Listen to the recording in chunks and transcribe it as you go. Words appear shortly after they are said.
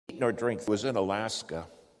nor drink. I was in Alaska,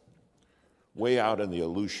 way out in the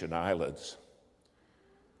Aleutian Islands.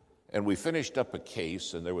 And we finished up a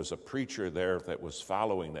case, and there was a preacher there that was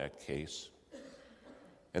following that case.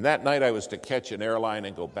 And that night I was to catch an airline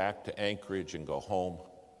and go back to Anchorage and go home.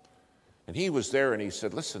 And he was there, and he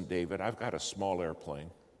said, listen, David, I've got a small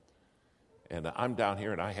airplane. And I'm down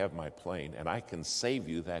here, and I have my plane, and I can save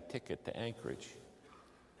you that ticket to Anchorage.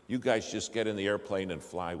 You guys just get in the airplane and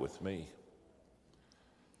fly with me.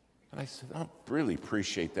 And I said, I really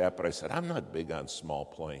appreciate that, but I said, I'm not big on small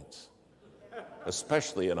planes,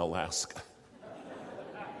 especially in Alaska.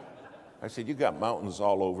 I said, you got mountains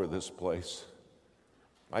all over this place.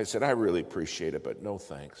 I said, I really appreciate it, but no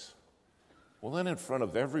thanks. Well, then in front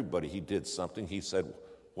of everybody, he did something. He said,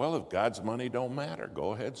 well, if God's money don't matter,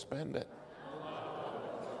 go ahead, spend it.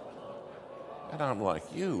 And I'm like,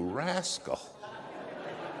 you rascal.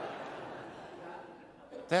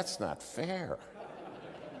 That's not fair.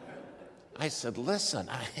 I said, listen,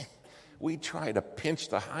 we try to pinch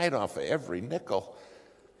the hide off of every nickel.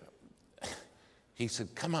 He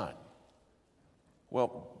said, come on.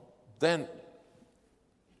 Well, then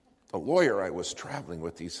the lawyer I was traveling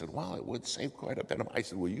with, he said, well, it would save quite a bit. I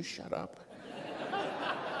said, will you shut up?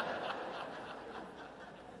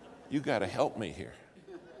 You got to help me here.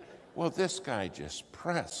 Well, this guy just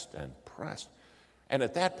pressed and pressed. And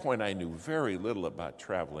at that point, I knew very little about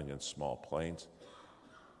traveling in small planes,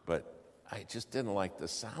 but I just didn't like the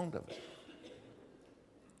sound of it.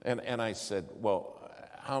 And I said, well,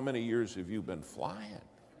 how many years have you been flying?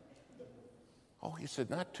 Oh, he said,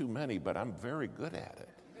 not too many, but I'm very good at it.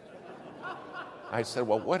 I said,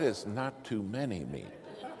 well, what does not too many mean?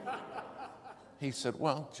 He said,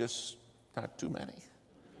 well, just not too many.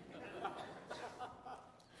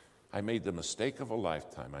 I made the mistake of a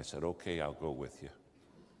lifetime. I said, okay, I'll go with you.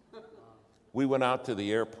 We went out to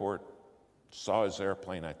the airport, saw his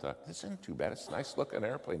airplane. I thought, this isn't too bad. It's a nice looking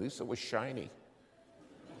airplane. At least it was shiny.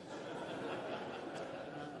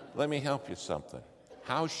 Let me help you something.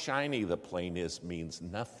 How shiny the plane is means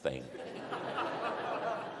nothing.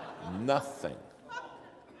 Nothing.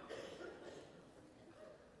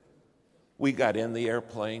 We got in the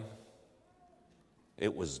airplane.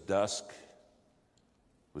 It was dusk.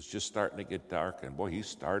 It was just starting to get dark, and boy, he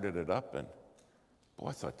started it up, and boy,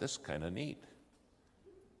 I thought, this is kind of neat.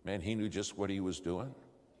 Man, he knew just what he was doing.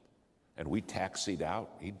 And we taxied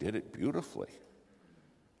out. He did it beautifully.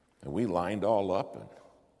 And we lined all up, and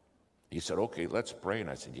he said, okay, let's pray. And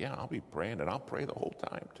I said, yeah, I'll be praying, and I'll pray the whole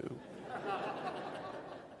time, too.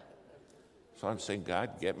 So I'm saying,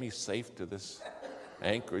 God, get me safe to this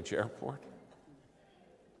Anchorage airport.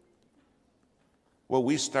 Well,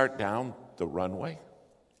 we start down the runway,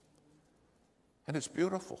 and it's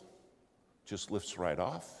beautiful. Just lifts right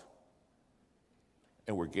off,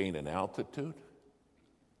 and we're gaining altitude.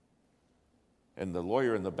 And the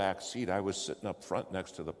lawyer in the back seat, I was sitting up front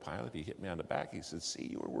next to the pilot. He hit me on the back. He said, see,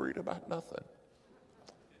 you were worried about nothing.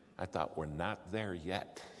 I thought, we're not there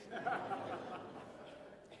yet.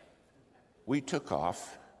 We took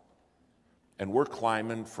off, and we're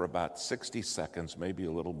climbing for about 60 seconds, maybe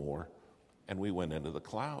a little more, and we went into the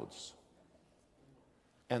clouds.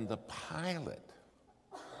 And the pilot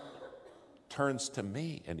turns to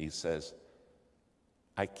me and he says,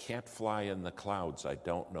 I can't fly in the clouds. I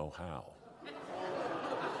don't know how.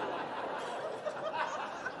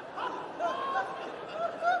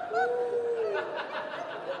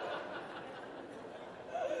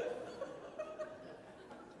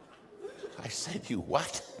 I said, you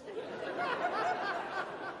what?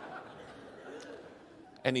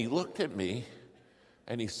 And he looked at me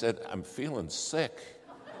and he said, I'm feeling sick.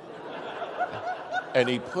 And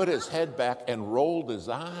he put his head back and rolled his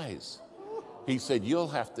eyes. He said, you'll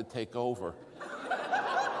have to take over.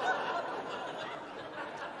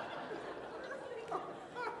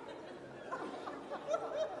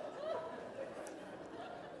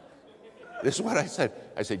 This is what I said.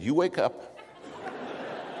 I said, you wake up.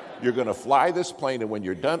 You're going to fly this plane, and when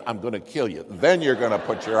you're done, I'm going to kill you. Then you're going to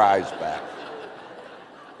put your eyes back.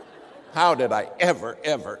 How did I ever,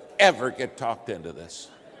 ever, ever get talked into this?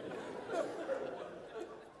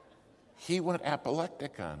 He went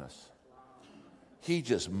apoplectic on us. He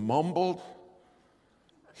just mumbled.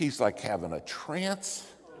 He's like having a trance.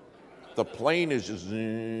 The plane is just...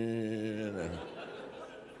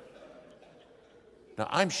 Now,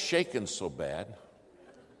 I'm shaking so bad,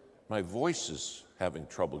 my voice is having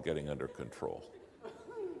trouble getting under control.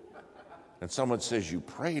 And someone says, you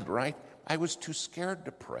prayed, right? I was too scared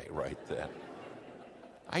to pray right then.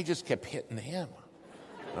 I just kept hitting him.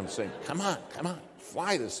 I'm saying, come on,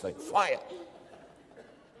 fly this thing, fly it.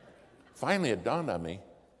 Finally, it dawned on me,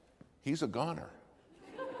 he's a goner.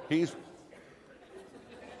 He's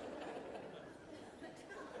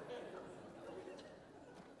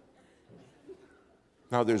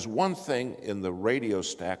Now, there's one thing in the radio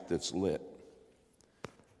stack that's lit.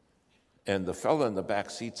 And the fellow in the back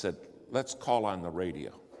seat said, let's call on the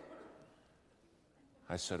radio.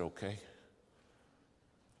 I said, okay.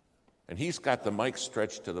 And he's got the mic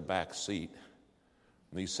stretched to the back seat.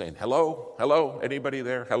 And he's saying, hello, hello, anybody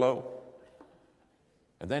there, hello?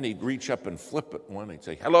 And then he'd reach up and flip it one. He'd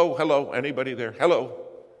say, hello, hello, anybody there, hello?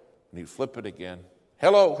 And he'd flip it again,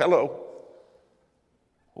 hello, hello.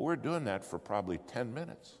 Well, we're doing that for probably 10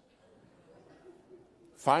 minutes.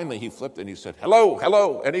 Finally, he flipped it and he said, hello,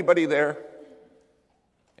 hello, anybody there?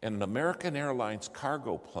 And an American Airlines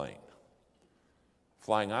cargo plane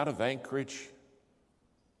flying out of Anchorage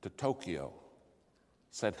to Tokyo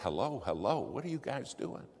said, hello, hello, what are you guys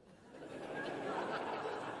doing?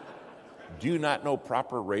 Do you not know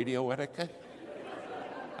proper radio etiquette?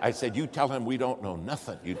 I said, you tell him we don't know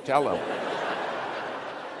nothing. You tell him.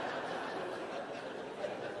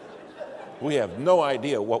 We have no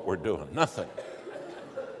idea what we're doing, nothing.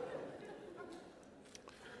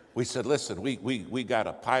 We said, listen, we got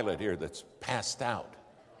a pilot here that's passed out.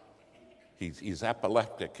 He's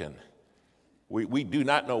epileptic, and we do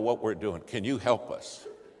not know what we're doing. Can you help us?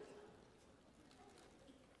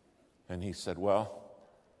 And he said, well,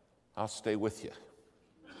 I'll stay with you.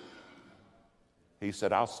 He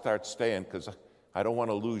said, I'll start staying because I don't want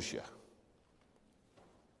to lose you.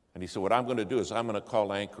 And he said, what I'm going to do is I'm going to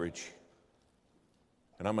call Anchorage,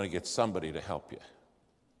 and I'm going to get somebody to help you.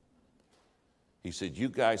 He said, you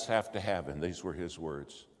guys have to have, and these were his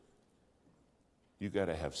words, you got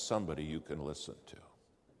to have somebody you can listen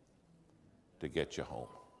to get you home.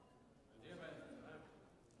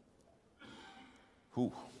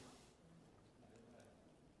 Whew.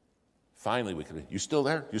 Finally, we could, you still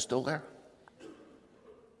there? You still there?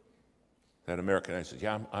 That American, I said,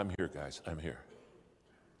 yeah, I'm here, guys, I'm here.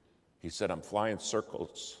 He said, I'm flying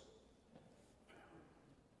circles.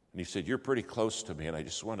 And he said, you're pretty close to me, and I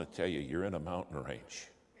just want to tell you, you're in a mountain range.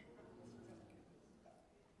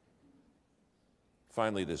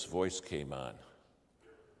 Finally, this voice came on,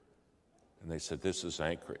 and they said, this is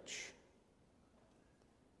Anchorage.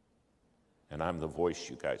 And I'm the voice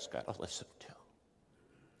you guys got to listen to.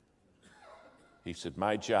 He said,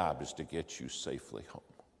 my job is to get you safely home.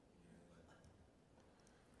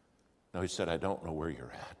 Now, he said, I don't know where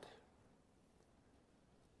you're at.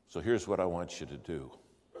 So here's what I want you to do.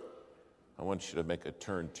 I want you to make a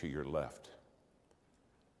turn to your left.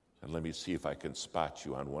 And let me see if I can spot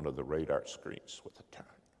you on one of the radar screens with a turn.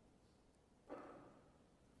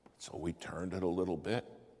 So we turned it a little bit.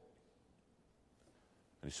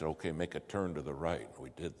 And he said, okay, make a turn to the right. And we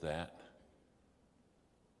did that.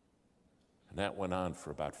 And that went on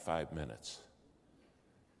for about 5 minutes.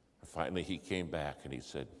 And finally, he came back and he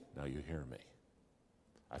said, now you hear me.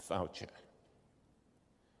 I found you.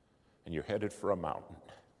 And you're headed for a mountain.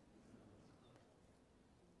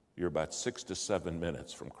 You're about 6 to 7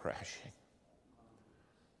 minutes from crashing.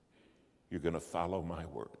 You're going to follow my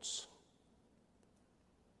words.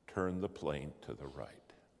 Turn the plane to the right.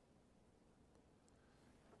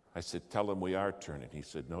 I said, tell him we are turning. He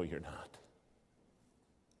said, no, you're not.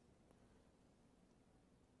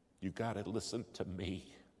 You got to listen to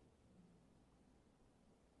me.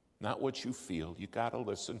 Not what you feel. You got to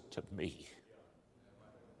listen to me.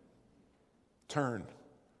 Turn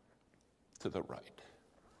to the right.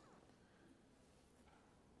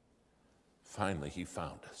 Finally, he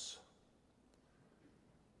found us.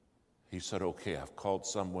 He said, okay, I've called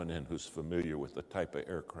someone in who's familiar with the type of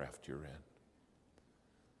aircraft you're in.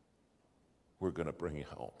 We're going to bring you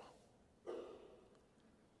home.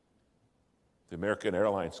 The American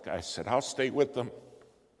Airlines guy said, I'll stay with them.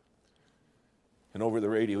 And over the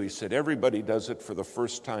radio, he said, everybody does it for the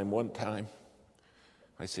first time one time.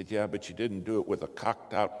 I said, yeah, but you didn't do it with a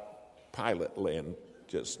cocked out pilot laying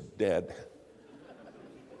just dead.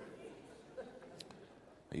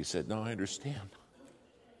 He said, no, I understand.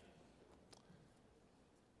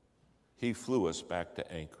 He flew us back to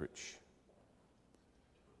Anchorage.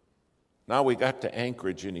 Now we got to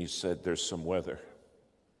Anchorage, and he said, there's some weather.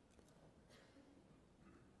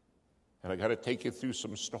 And I got to take you through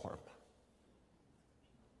some storm.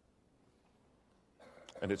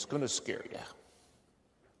 And it's going to scare you.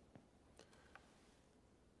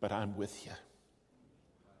 But I'm with you.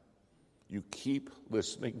 You keep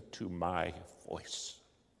listening to my voice.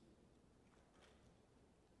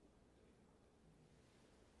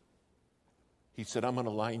 He said, I'm going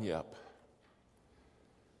to line you up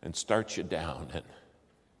and start you down. And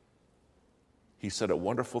he said, a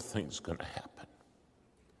wonderful thing's going to happen.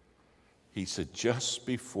 He said, just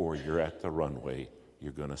before you're at the runway,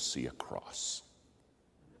 you're going to see a cross.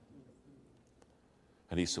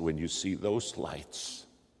 And he said, when you see those lights,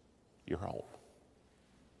 you're home.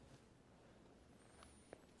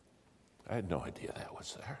 I had no idea that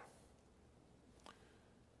was there.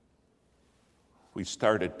 We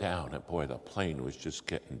started down, and boy, the plane was just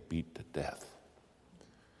getting beat to death.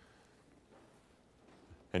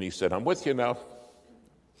 And he said, I'm with you now.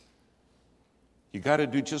 You got to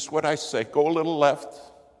do just what I say. Go a little left.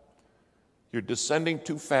 You're descending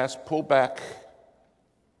too fast. Pull back.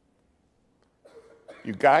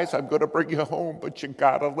 You guys, I'm going to bring you home, but you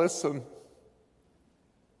got to listen.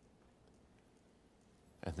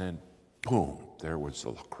 And then, boom, there was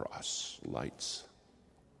the cross lights.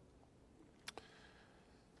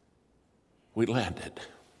 We landed.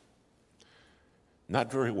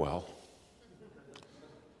 Not very well.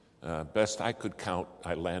 Best I could count,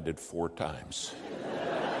 I landed 4 times.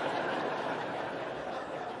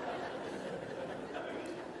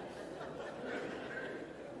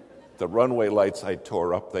 The runway lights I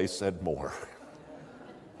tore up, they said more.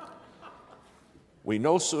 We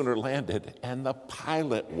no sooner landed, and the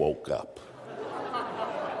pilot woke up.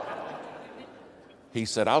 He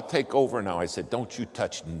said, I'll take over now. I said, don't you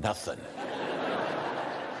touch nothing.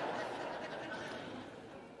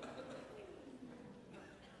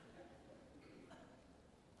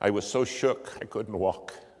 I was so shook, I couldn't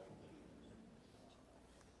walk.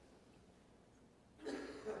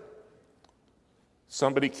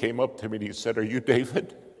 Somebody came up to me and he said, are you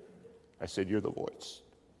David? I said, you're the voice.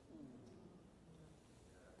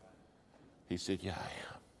 He said, yeah, I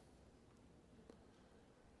am.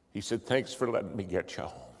 He said, thanks for letting me get you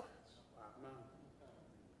home.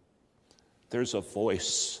 There's a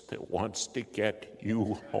voice that wants to get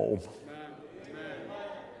you home.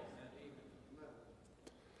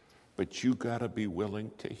 But you got to be willing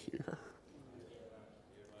to hear.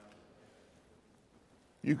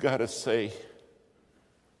 You got to say,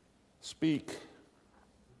 speak.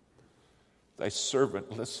 Thy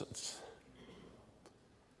servant listens.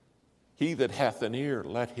 He that hath an ear,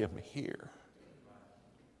 let him hear.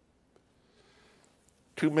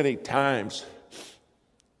 Too many times,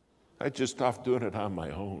 I just off doing it on my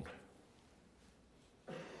own.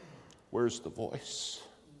 Where's the voice?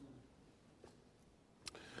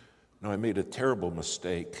 No, I made a terrible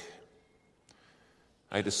mistake.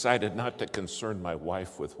 I decided not to concern my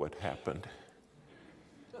wife with what happened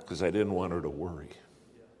because I didn't want her to worry.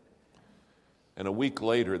 And a week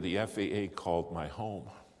later, the FAA called my home.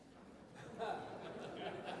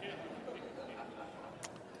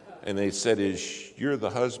 And they said, you're the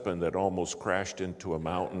husband that almost crashed into a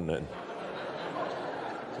mountain and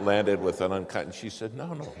landed with an uncut. And she said,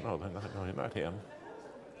 no, not him.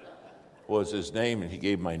 Was his name, and he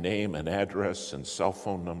gave my name and address and cell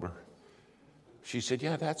phone number. She said,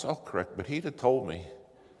 yeah, that's all correct, but he'd have told me.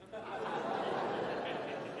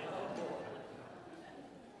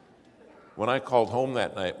 When I called home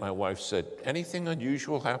that night, my wife said, anything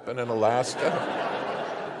unusual happen in Alaska?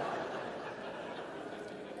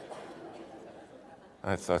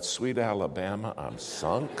 I thought, sweet Alabama, I'm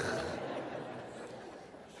sunk.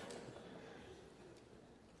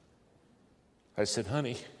 I said,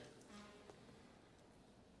 honey,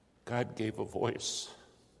 God gave a voice.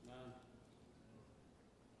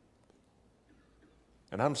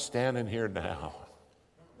 And I'm standing here now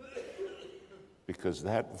because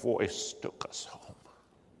that voice took us home.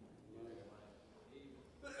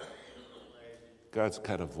 God's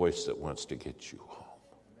got a voice that wants to get you home.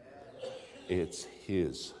 It's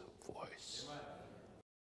His